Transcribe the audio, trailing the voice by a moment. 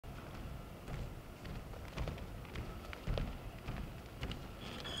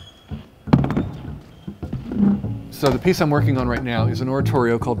So the piece I'm working on right now is an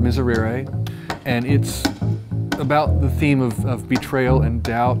oratorio called Miserere, and it's about the theme of betrayal and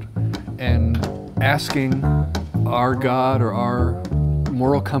doubt and asking our God or our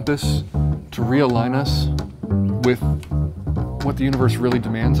moral compass to realign us with what the universe really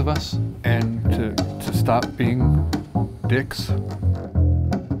demands of us and to stop being dicks.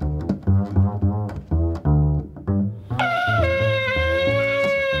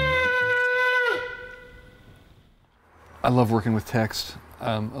 I love working with text.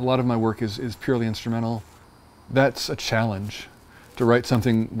 A lot of my work is purely instrumental. That's a challenge, to write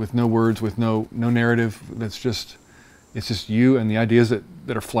something with no words, with no narrative. It's just you and the ideas that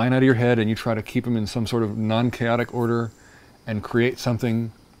are flying out of your head, and you try to keep them in some sort of non-chaotic order and create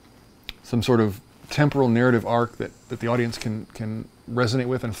something, some sort of temporal narrative arc that the audience can resonate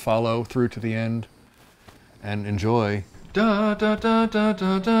with and follow through to the end and enjoy. Da, da, da, da,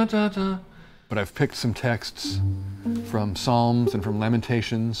 da, da, da, da. But I've picked some texts from Psalms and from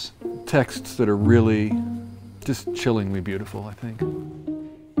Lamentations, texts that are really just chillingly beautiful, I think.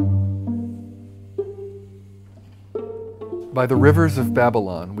 By the rivers of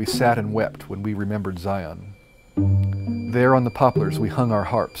Babylon we sat and wept when we remembered Zion. There on the poplars we hung our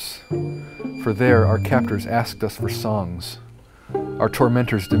harps, for there our captors asked us for songs. Our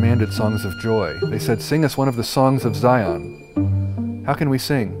tormentors demanded songs of joy. They said, "Sing us one of the songs of Zion." How can we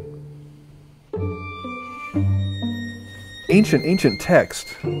sing? Ancient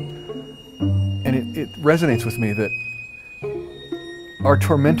text, and it resonates with me that our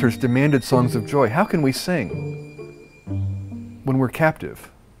tormentors demanded songs of joy. How can we sing when we're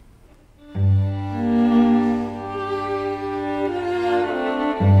captive?